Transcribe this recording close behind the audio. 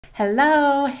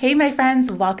Hello, hey my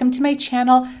friends, welcome to my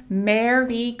channel.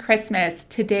 Merry Christmas.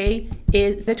 Today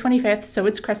is the 25th, so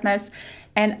it's Christmas,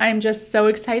 and I'm just so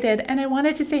excited, and I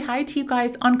wanted to say hi to you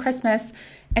guys on Christmas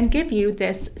and give you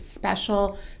this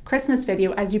special Christmas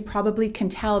video, as you probably can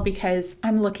tell because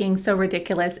I'm looking so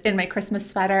ridiculous in my Christmas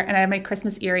sweater, and I have my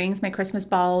Christmas earrings, my Christmas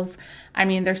balls. I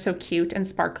mean, they're so cute and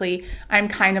sparkly. I'm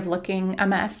kind of looking a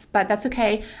mess, but that's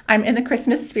okay. I'm in the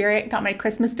Christmas spirit, got my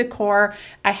Christmas decor.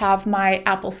 I have my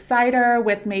apple cider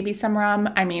with maybe some rum.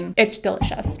 I mean, it's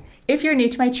delicious. If you're new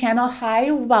to my channel,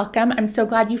 hi, welcome. I'm so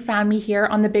glad you found me here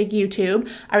on the big YouTube.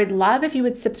 I would love if you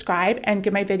would subscribe and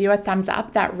give my video a thumbs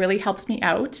up. That really helps me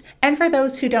out. And for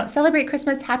those who don't celebrate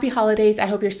Christmas, happy holidays. I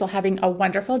hope you're still having a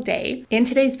wonderful day. In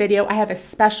today's video, I have a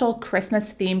special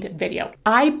Christmas themed video.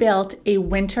 I built a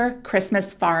winter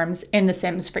Christmas farms in The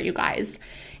Sims for you guys.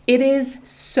 It is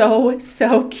so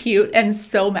cute and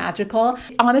so magical.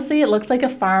 Honestly, it looks like a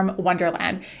farm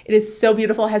wonderland. It is so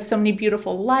beautiful, it has so many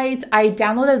beautiful lights. I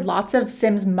downloaded lots of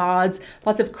Sims mods,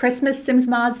 lots of Christmas Sims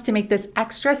mods to make this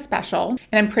extra special,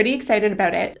 and I'm pretty excited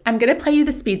about it. I'm gonna play you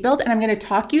the speed build and I'm gonna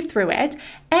talk you through it.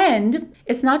 And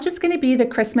it's not just gonna be the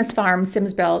Christmas farm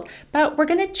Sims build, but we're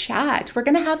gonna chat. We're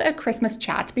gonna have a Christmas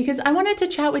chat because I wanted to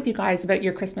chat with you guys about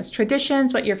your Christmas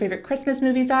traditions, what your favorite Christmas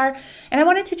movies are, and I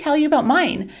wanted to tell you about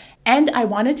mine. And I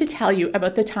wanted to tell you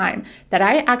about the time that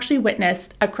I actually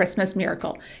witnessed a Christmas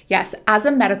miracle. Yes, as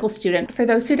a medical student. For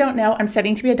those who don't know, I'm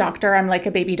studying to be a doctor. I'm like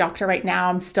a baby doctor right now.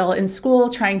 I'm still in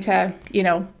school trying to,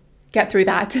 get through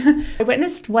that. I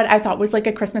witnessed what I thought was like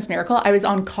a Christmas miracle. I was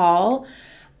on call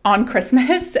on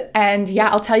Christmas, and yeah,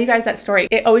 I'll tell you guys that story.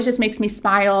 It always just makes me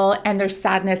smile, and there's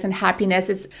sadness and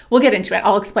happiness. We'll get into it.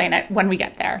 I'll explain it when we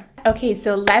get there. Okay,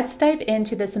 so let's dive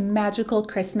into this magical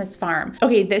Christmas farm.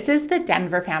 Okay, this is the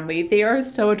Denver family. They are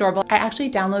so adorable. I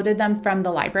actually downloaded them from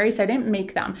the library, so I didn't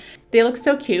make them. They look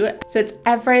so cute. So it's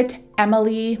Everett,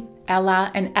 Emily,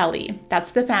 Ella, and Ellie.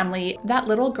 That's the family. That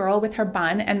little girl with her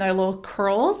bun and their little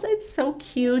curls, it's so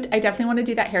cute. I definitely want to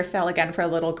do that hairstyle again for a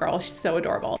little girl. She's so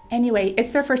adorable. Anyway,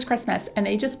 it's their first Christmas and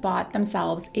they just bought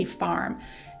themselves a farm.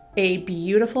 A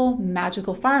beautiful,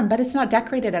 magical farm, but it's not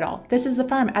decorated at all. This is the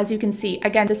farm, as you can see.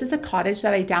 Again, this is a cottage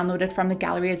that I downloaded from the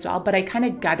gallery as well, but I kind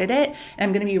of gutted it and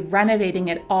I'm gonna be renovating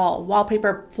it all.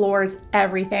 Wallpaper, floors,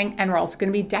 everything, and we're also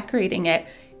gonna be decorating it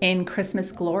in Christmas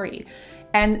glory.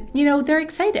 And they're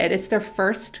excited. It's their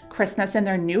first Christmas in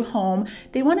their new home.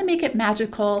 They want to make it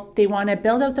magical. They want to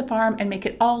build out the farm and make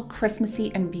it all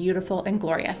Christmassy and beautiful and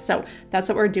glorious. So that's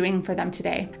what we're doing for them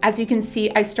today. As you can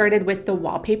see, I started with the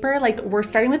wallpaper. We're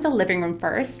starting with the living room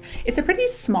first. It's a pretty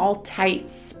small, tight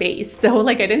space. So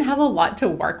I didn't have a lot to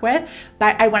work with,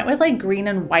 but I went with green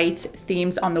and white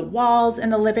themes on the walls in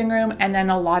the living room, and then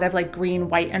a lot of green,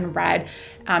 white, and red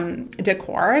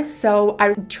decor. So I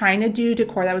was trying to do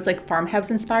decor that was farmhouse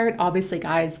inspired, obviously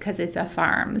guys, because it's a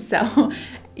farm. So,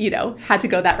 had to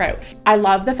go that route. I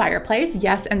love the fireplace.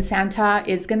 Yes, and Santa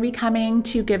is going to be coming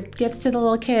to give gifts to the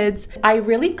little kids. I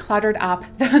really cluttered up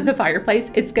the fireplace.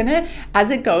 It's gonna,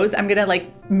 as it goes, I'm gonna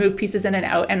move pieces in and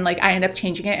out, and I end up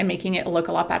changing it and making it look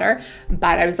a lot better.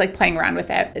 But I was playing around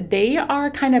with it. They are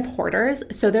kind of hoarders,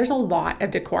 so there's a lot of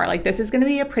decor. This is gonna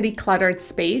be a pretty cluttered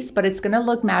space, but it's gonna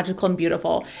look magical and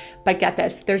beautiful. But get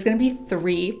this, there's gonna be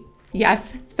three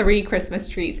Christmas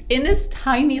trees in this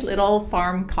tiny little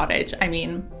farm cottage. I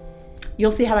mean,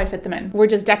 you'll see how I fit them in. We're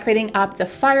just decorating up the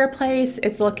fireplace.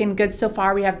 It's looking good so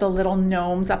far. We have the little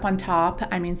gnomes up on top.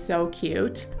 I mean, so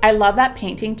cute. I love that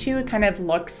painting too. It kind of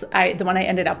looks, the one I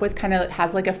ended up with kind of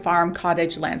has a farm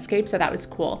cottage landscape. So that was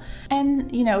cool. And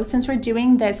since we're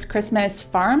doing this Christmas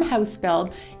farmhouse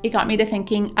build, it got me to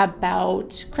thinking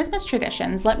about Christmas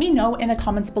traditions. Let me know in the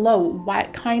comments below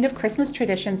what kind of Christmas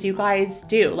traditions you guys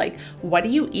do. What do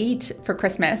you eat for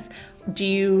Christmas? Do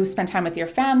you spend time with your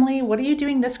family? What are you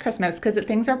doing this Christmas? Because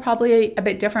things are probably a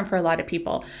bit different for a lot of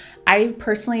people. I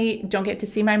personally don't get to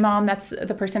see my mom. That's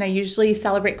the person I usually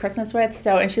celebrate Christmas with.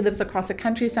 And she lives across the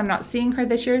country, so I'm not seeing her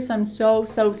this year. So I'm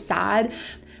so sad.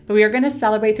 But we are going to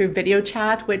celebrate through video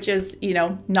chat, which is,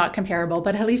 not comparable,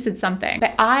 but at least it's something.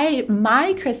 But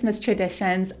my Christmas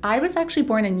traditions, I was actually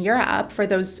born in Europe. For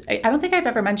those, I don't think I've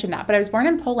ever mentioned that, but I was born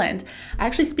in Poland. I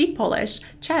actually speak Polish,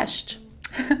 cześć.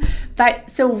 But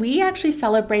so we actually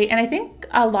celebrate, and I think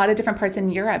a lot of different parts in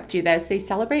Europe do this. They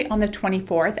celebrate on the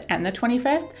 24th and the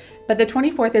 25th, but the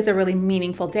 24th is a really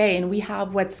meaningful day, and we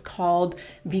have what's called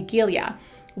Vigilia.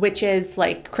 which is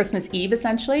like Christmas Eve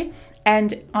essentially.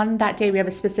 And on that day, we have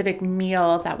a specific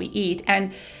meal that we eat.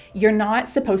 And you're not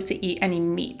supposed to eat any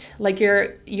meat. Like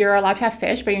you're allowed to have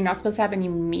fish, but you're not supposed to have any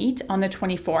meat on the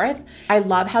 24th. I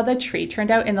love how the tree turned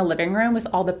out in the living room with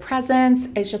all the presents.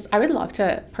 It's just, I would love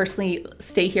to personally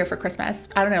stay here for Christmas.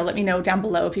 I don't know, let me know down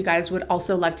below if you guys would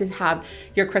also love to have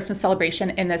your Christmas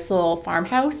celebration in this little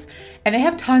farmhouse. And they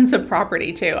have tons of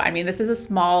property too. I mean, this is a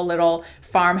small little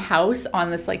farmhouse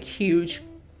on this like huge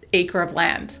acre of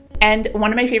land. And one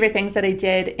of my favorite things that I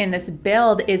did in this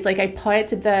build is like I put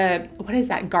the, what is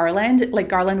that, garland, like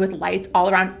garland with lights all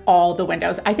around all the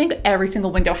windows. I think every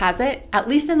single window has it, at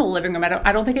least in the living room.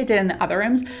 I don't think I did in the other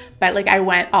rooms, but like I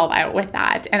went all out with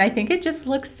that. And I think it just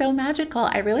looks so magical.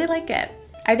 I really like it.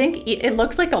 I think it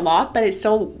looks like a lot, but it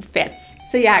still fits.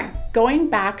 So yeah, going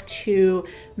back to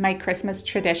my Christmas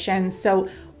tradition. So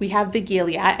we have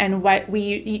Vigilia, and what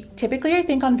we typically, I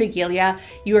think on Vigilia,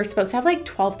 you are supposed to have like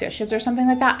 12 dishes or something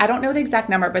like that. I don't know the exact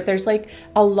number, but there's like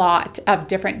a lot of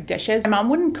different dishes. My mom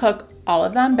wouldn't cook all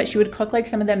of them, but she would cook like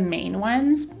some of the main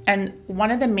ones. And one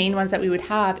of the main ones that we would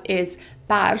have is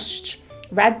borscht,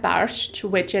 red borscht,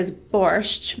 which is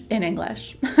borscht in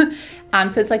English.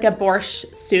 So it's like a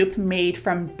borscht soup made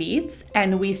from beets,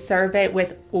 and we serve it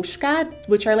with uszka,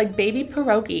 which are like baby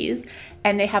pierogies,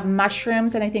 and they have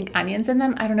mushrooms and I think onions in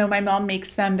them. I don't know, my mom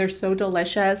makes them. They're so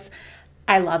delicious.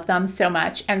 I love them so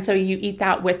much. And so you eat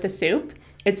that with the soup.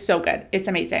 It's so good. It's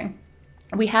amazing.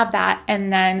 We have that,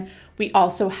 and then we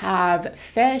also have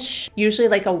fish, usually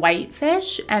like a white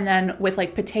fish, and then with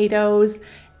like potatoes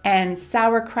and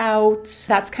sauerkraut.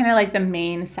 That's kind of like the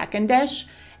main second dish.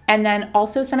 And then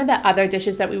also some of the other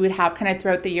dishes that we would have kind of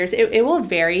throughout the years, it will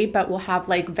vary, but we'll have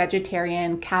like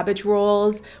vegetarian cabbage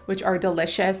rolls, which are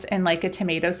delicious, and like a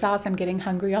tomato sauce. I'm getting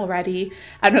hungry already.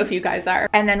 I don't know if you guys are.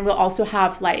 And then we'll also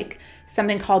have like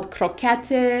something called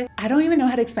croquette. I don't even know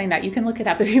how to explain that. You can look it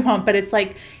up if you want, but it's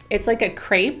like a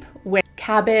crepe with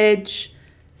cabbage,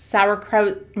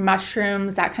 sauerkraut,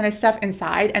 mushrooms, that kind of stuff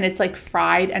inside, and it's like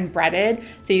fried and breaded.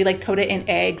 So you like coat it in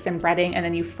eggs and breading, and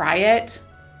then you fry it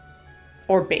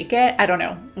or bake it. I don't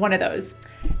know, one of those.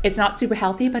 It's not super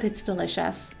healthy, but it's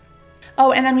delicious.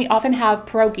 Oh, and then we often have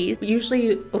pierogies,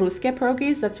 usually ruske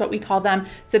pierogies, that's what we call them.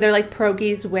 So they're like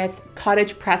pierogies with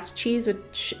cottage pressed cheese,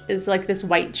 which is like this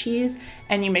white cheese,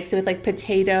 and you mix it with like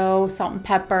potato, salt and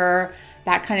pepper,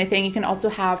 that kind of thing. You can also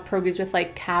have pierogies with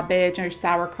like cabbage or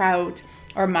sauerkraut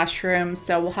or mushrooms.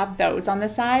 So we'll have those on the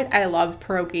side. I love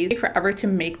pierogies. They take forever to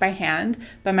make by hand,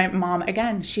 but my mom,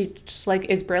 again, she just like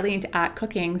is brilliant at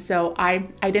cooking. So I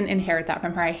didn't inherit that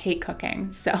from her. I hate cooking.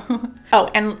 So,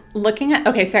 oh, and looking at,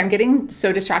 okay, so I'm getting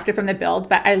so distracted from the build,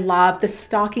 but I love the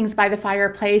stockings by the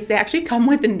fireplace. They actually come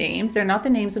with the names. They're not the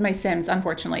names of my Sims,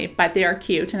 unfortunately, but they are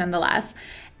cute nonetheless.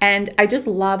 And I just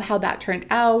love how that turned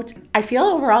out. I feel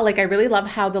overall like I really love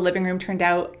how the living room turned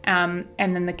out, and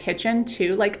then the kitchen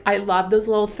too. Like I love those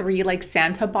little 3 like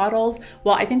Santa bottles.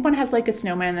 Well, I think one has like a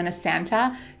snowman and then a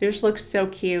Santa. They just look so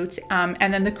cute.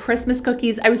 And then the Christmas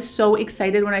cookies. I was so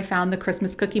excited when I found the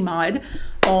Christmas cookie mod.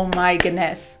 Oh my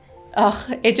goodness. Oh,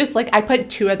 it just like, I put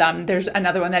 2 of them. There's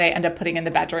another one that I end up putting in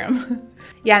the bedroom.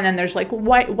 Yeah, and then there's like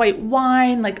white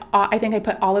wine, like I think I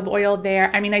put olive oil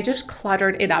there. I mean, I just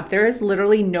cluttered it up. There is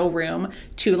literally no room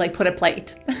to like put a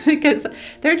plate because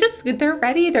they're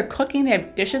ready, they're cooking, they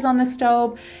have dishes on the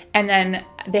stove, and then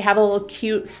they have a little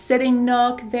cute sitting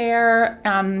nook there.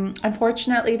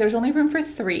 Unfortunately, there's only room for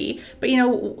 3, but you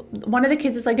know, one of the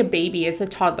kids is like a baby, it's a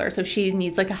toddler, so she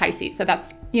needs like a high seat. So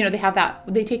that's, you know, they have that,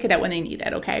 they take it out when they need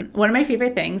it, okay? One of my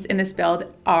favorite things in this build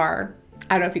are,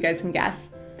 I don't know if you guys can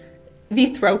guess,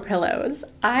 the throw pillows.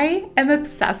 I am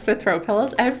obsessed with throw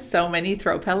pillows. I have so many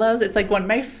throw pillows. It's like one of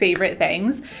my favorite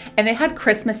things. And they had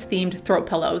Christmas themed throw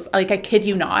pillows. Like I kid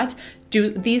you not.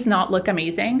 Do these not look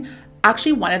amazing?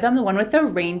 Actually, one of them, the one with the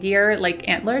reindeer like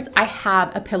antlers, I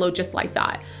have a pillow just like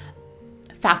that.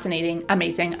 Fascinating,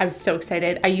 amazing. I was so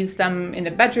excited. I use them in the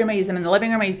bedroom, I use them in the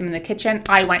living room, I use them in the kitchen.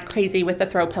 I went crazy with the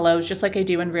throw pillows just like I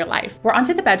do in real life. We're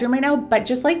onto the bedroom right now, but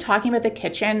just like talking about the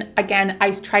kitchen, again, I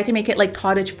tried to make it like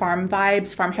cottage farm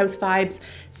vibes, farmhouse vibes.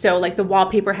 So like the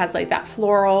wallpaper has like that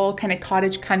floral kind of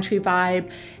cottage country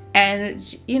vibe.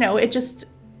 And you know, it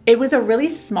was a really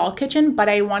small kitchen, but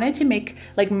I wanted to make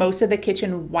like most of the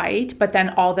kitchen white, but then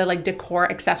all the like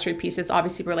decor accessory pieces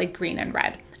obviously were like green and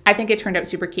red. I think it turned out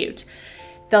super cute.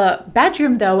 The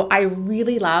bedroom though, I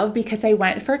really love because I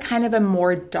went for kind of a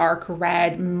more dark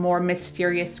red, more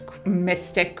mysterious,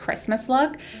 mystic Christmas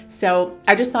look. So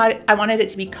I just thought I wanted it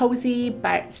to be cozy,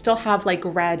 but still have like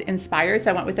red inspired.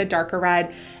 So I went with a darker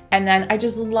red. And then I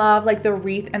just love like the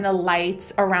wreath and the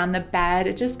lights around the bed.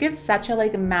 It just gives such a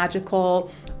like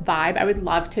magical vibe. I would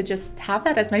love to just have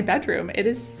that as my bedroom. It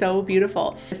is so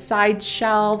beautiful. The side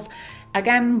shelves,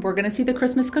 again, we're gonna see the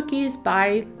Christmas cookies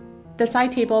by the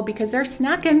side table because they're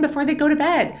snacking before they go to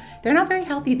bed. They're not very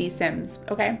healthy, these Sims,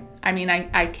 okay? I mean,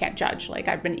 I can't judge. Like,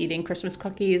 I've been eating Christmas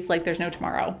cookies like there's no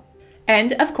tomorrow.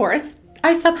 And of course,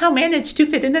 I somehow managed to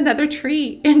fit in another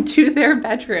tree into their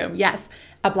bedroom. Yes,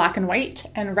 a black and white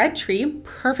and red tree,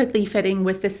 perfectly fitting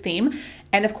with this theme.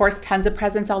 And of course, tons of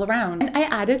presents all around. And I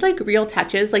added like real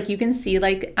touches. Like you can see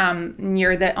like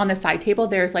near on the side table,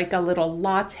 there's like a little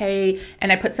latte,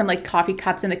 and I put some like coffee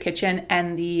cups in the kitchen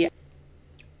and the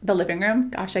living room.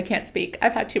 Gosh, I can't speak.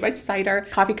 I've had too much cider.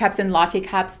 Coffee cups and latte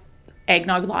cups,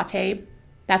 eggnog latte.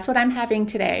 That's what I'm having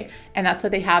today. And that's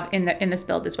what they have in this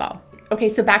build as well. Okay,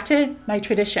 so back to my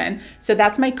tradition. So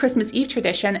that's my Christmas Eve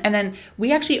tradition. And then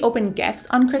we actually open gifts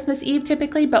on Christmas Eve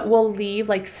typically, but we'll leave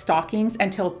like stockings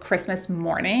until Christmas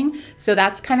morning. So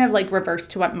that's kind of like reverse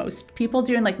to what most people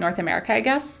do in like North America, I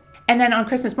guess. And then on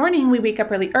Christmas morning, we wake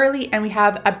up really early and we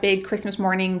have a big Christmas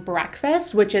morning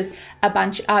breakfast, which is a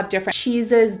bunch of different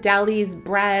cheeses, delis,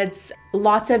 breads,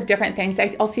 lots of different things.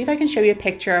 I'll see if I can show you a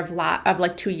picture of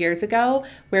like 2 years ago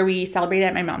where we celebrated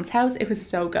at my mom's house. It was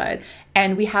so good.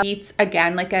 And we have beets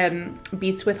again, like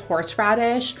beets with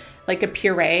horseradish, like a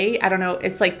puree. I don't know,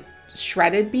 it's like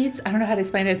shredded beets. I don't know how to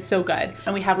explain it. It's so good.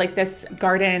 And we have like this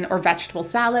garden or vegetable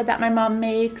salad that my mom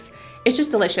makes. It's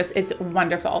just delicious. It's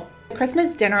wonderful.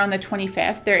 Christmas dinner on the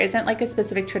 25th, there isn't like a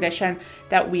specific tradition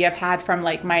that we have had from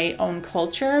like my own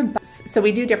culture. So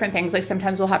we do different things. Like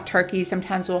sometimes we'll have turkey,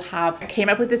 sometimes we'll have, I came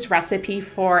up with this recipe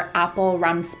for apple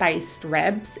rum spiced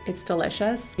ribs. It's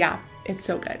delicious. Yeah, it's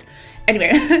so good. Anyway,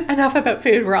 enough about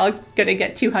food. We're all gonna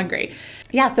get too hungry.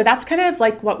 Yeah, so that's kind of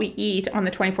like what we eat on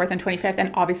the 24th and 25th,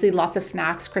 and obviously lots of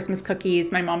snacks, Christmas cookies.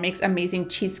 My mom makes amazing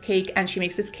cheesecake, and she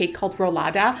makes this cake called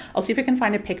rollada. I'll see if I can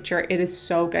find a picture. It is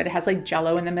so good. It has like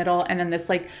jello in the middle, and then this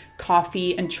like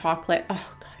coffee and chocolate.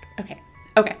 Oh God,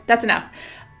 okay, that's enough.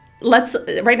 Let's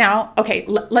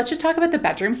just talk about the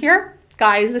bedroom here.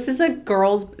 Guys, this is the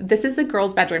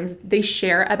girls' bedrooms. They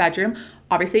share a bedroom,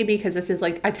 obviously, because this is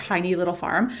like a tiny little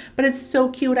farm, but it's so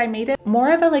cute. I made it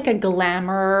more of a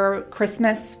glamour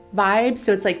Christmas vibe.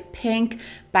 So it's like pink,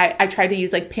 but I tried to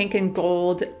use like pink and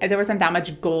gold. There wasn't that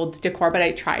much gold decor, but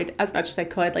I tried as much as I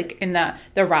could. Like in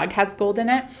the rug has gold in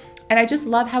it. And I just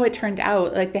love how it turned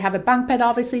out. Like they have a bunk bed,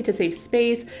 obviously, to save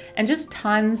space, and just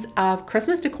tons of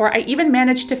Christmas decor. I even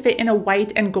managed to fit in a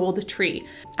white and gold tree.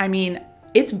 I mean,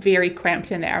 it's very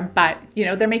cramped in there, but you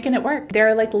know, they're making it work.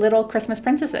 They're like little Christmas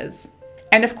princesses.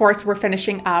 And of course, we're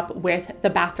finishing up with the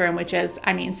bathroom, which is,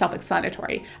 I mean,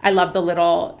 self-explanatory. I love the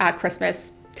little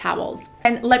Christmas towels.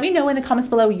 And let me know in the comments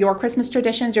below your Christmas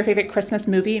traditions, your favorite Christmas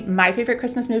movie. My favorite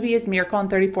Christmas movie is Miracle on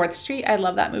 34th Street. I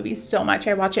love that movie so much.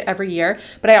 I watch it every year,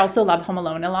 but I also love Home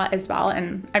Alone a lot as well.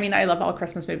 And I mean, I love all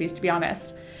Christmas movies, to be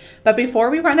honest. But before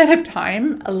we run out of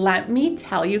time, let me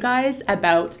tell you guys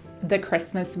about the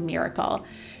Christmas miracle.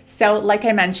 So like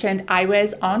I mentioned, I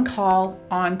was on call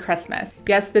on Christmas.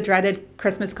 Yes, the dreaded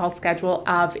Christmas call schedule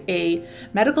of a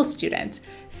medical student.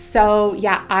 So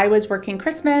yeah, I was working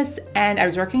Christmas and I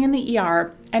was working in the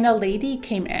ER, and a lady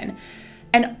came in.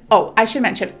 And oh, I should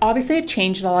mention, obviously I've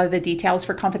changed a lot of the details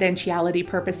for confidentiality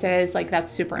purposes. Like that's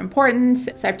super important.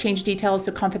 So I've changed details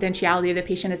so confidentiality of the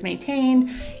patient is maintained,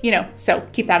 you know, so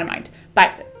keep that in mind.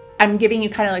 But I'm giving you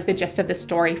kind of like the gist of the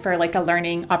story for like a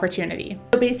learning opportunity.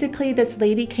 So basically this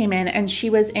lady came in and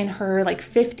she was in her like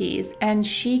 50s, and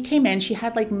she came in, she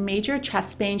had like major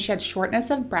chest pain, she had shortness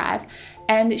of breath,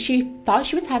 and she thought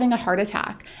she was having a heart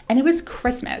attack, and it was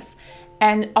Christmas.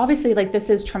 And obviously like this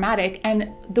is traumatic.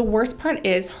 And the worst part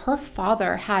is her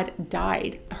father had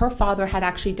died. Her father had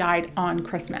actually died on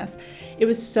Christmas. It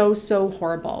was so, so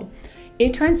horrible.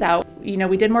 It turns out, you know,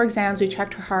 we did more exams, we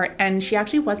checked her heart, and she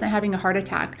actually wasn't having a heart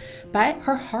attack, but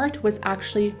her heart was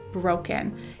actually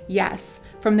broken. Yes,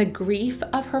 from the grief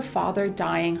of her father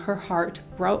dying, her heart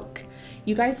broke.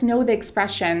 You guys know the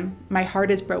expression, my heart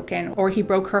is broken, or he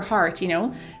broke her heart, you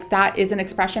know? that is an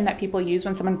expression that people use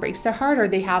when someone breaks their heart or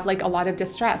they have like a lot of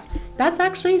distress. That's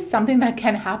actually something that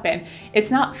can happen. It's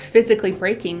not physically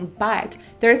breaking, but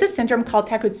there is a syndrome called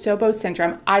Takotsubo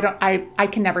syndrome. I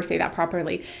can never say that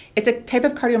properly. It's a type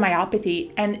of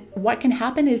cardiomyopathy, and what can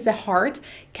happen is the heart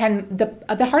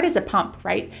is a pump,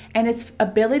 right? And its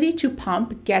ability to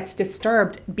pump gets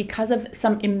disturbed because of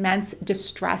some immense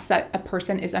distress that a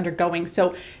person is undergoing.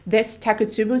 So this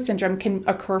Takotsubo syndrome can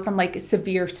occur from like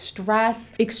severe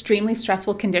stress, extremely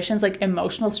stressful conditions like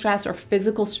emotional stress or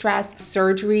physical stress,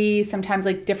 surgery, sometimes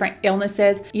like different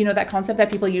illnesses. You know, that concept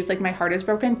that people use, like my heart is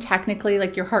broken, technically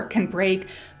like your heart can break.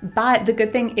 But the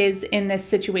good thing is in this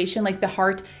situation, like the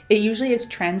heart, it usually is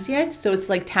transient. So it's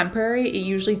like temporary. It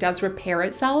usually does repair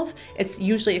itself. It's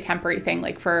usually a temporary thing,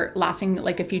 like for lasting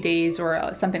like a few days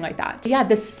or something like that. Yeah,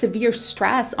 this severe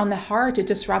stress on the heart, it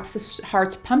disrupts the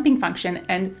heart's pumping function.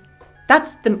 And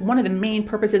that's one of the main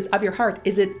purposes of your heart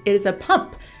is it is a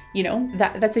pump. You know,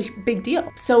 that's a big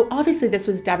deal. So obviously this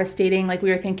was devastating. Like we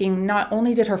were thinking, not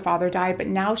only did her father die, but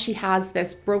now she has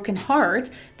this broken heart,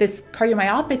 this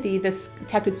cardiomyopathy, this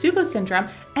Takotsubo syndrome,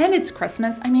 and it's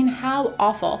Christmas. I mean, how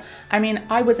awful. I mean,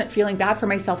 I wasn't feeling bad for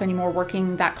myself anymore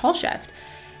working that call shift.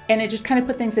 And it just kind of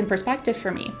put things in perspective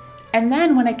for me. And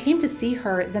then when I came to see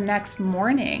her the next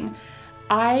morning,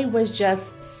 I was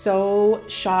just so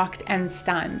shocked and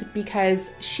stunned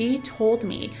because she told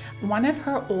me one of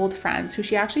her old friends who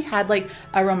she actually had like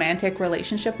a romantic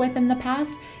relationship with in the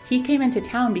past, he came into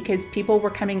town because people were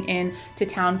coming in to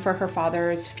town for her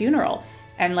father's funeral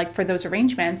and like for those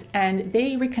arrangements, and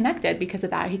they reconnected because of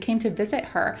that. He came to visit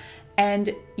her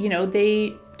and, you know,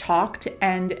 they talked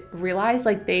and realized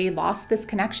like they lost this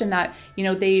connection that, you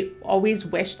know, they always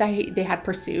wished that they had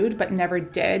pursued but never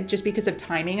did just because of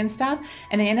timing and stuff.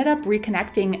 And they ended up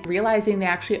reconnecting, realizing they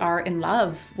actually are in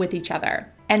love with each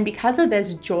other. And because of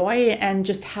this joy and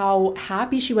just how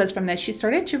happy she was from this, she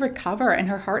started to recover and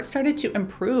her heart started to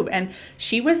improve and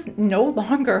she was no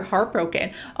longer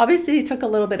heartbroken. Obviously, it took a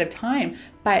little bit of time,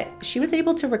 but she was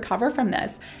able to recover from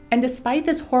this. And despite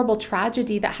this horrible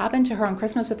tragedy that happened to her on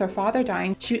Christmas with her father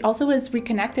dying, she also was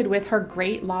reconnected with her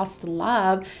great lost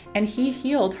love and he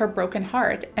healed her broken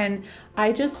heart. And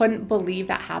I just couldn't believe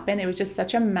that happened. It was just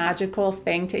such a magical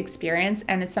thing to experience.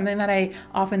 And it's something that I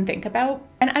often think about.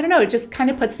 And I don't know, it just kind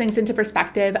of puts things into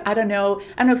perspective. I don't know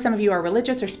if some of you are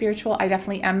religious or spiritual. I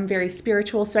definitely am very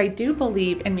spiritual. So I do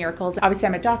believe in miracles. Obviously,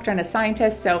 I'm a doctor and a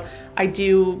scientist, so I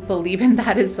do believe in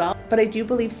that as well. But I do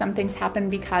believe some things happen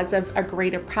because of a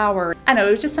greater power. I know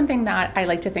it was just something that I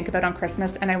like to think about on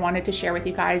Christmas and I wanted to share with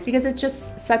you guys because it's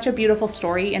just such a beautiful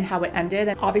story and how it ended,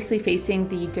 and obviously facing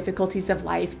the difficulties of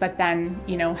life, but then,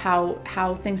 you know,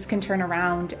 how things can turn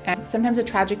around. And sometimes a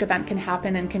tragic event can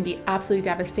happen and can be absolutely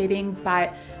devastating,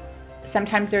 but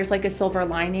sometimes there's like a silver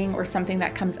lining or something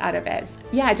that comes out of it.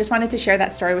 Yeah, I just wanted to share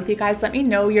that story with you guys. Let me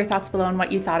know your thoughts below and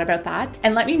what you thought about that.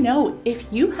 And let me know if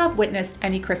you have witnessed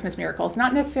any Christmas miracles,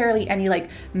 not necessarily any like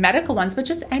medical ones, but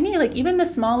just any, like even the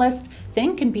smallest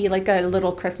thing can be like a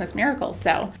little Christmas miracle.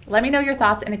 So let me know your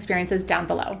thoughts and experiences down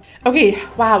below. Okay,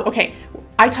 wow, okay.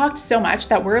 I talked so much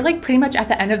that we're like pretty much at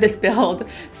the end of this build.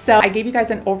 So I gave you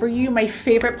guys an overview. My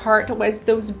favorite part was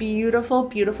those beautiful,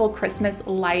 beautiful Christmas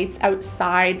lights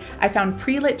outside. I found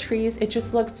pre-lit trees. It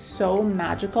just looked so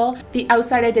magical. The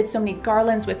outside, I did so many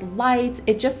garlands with lights.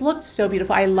 It just looked so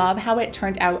beautiful. I love how it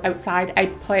turned out outside. I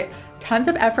put tons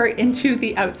of effort into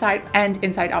the outside and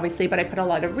inside, obviously, but I put a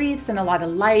lot of wreaths and a lot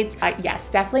of lights. Yes,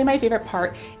 definitely my favorite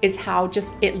part is how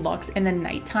just it looks in the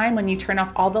nighttime when you turn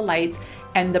off all the lights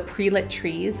and the pre-lit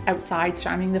trees outside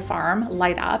surrounding the farm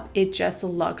light up. It just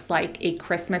looks like a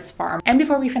Christmas farm. And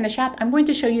before we finish up, I'm going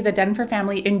to show you the Denver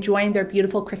family enjoying their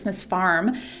beautiful Christmas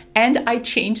farm. And I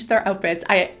changed their outfits.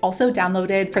 I also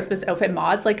downloaded Christmas outfit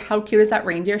mods. Like, how cute is that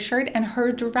reindeer shirt? And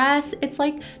her dress, it's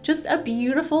like just a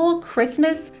beautiful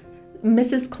Christmas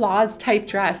Mrs. Claus type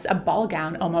dress, a ball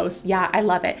gown almost. Yeah, I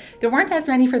love it. There weren't as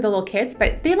many for the little kids,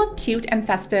 but they look cute and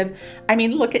festive. I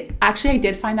mean, look at, actually I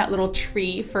did find that little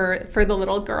tree for the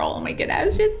little girl. Oh my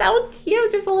goodness, she's so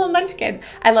cute, just a little munchkin.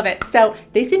 I love it. So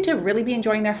they seem to really be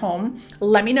enjoying their home.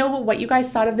 Let me know what you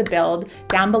guys thought of the build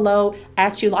down below. I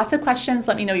asked you lots of questions.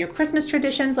 Let me know your Christmas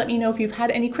traditions. Let me know if you've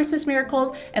had any Christmas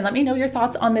miracles, and let me know your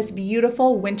thoughts on this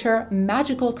beautiful winter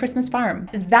magical Christmas farm.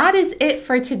 That is it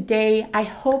for today. I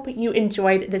hope you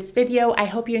enjoyed this video. I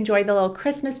hope you enjoyed the little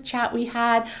Christmas chat we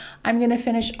had. I'm gonna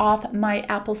finish off my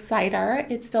apple cider.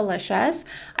 It's delicious.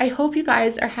 I hope you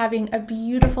guys are having a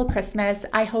beautiful Christmas.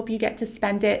 I hope you get to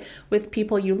spend it with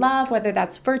people you love, whether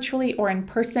that's virtually or in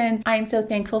person. I am so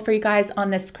thankful for you guys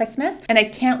on this Christmas, and I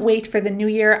can't wait for the new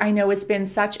year. I know it's been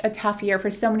such a tough year for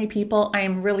so many people. I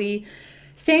am really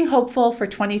staying hopeful for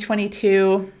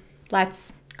 2022.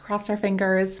 let's cross our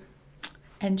fingers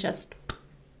and just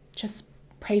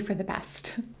pray for the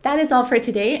best. That is all for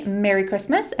today. Merry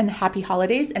Christmas and happy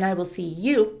holidays, and I will see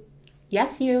you,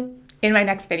 yes you, in my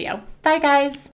next video. Bye guys.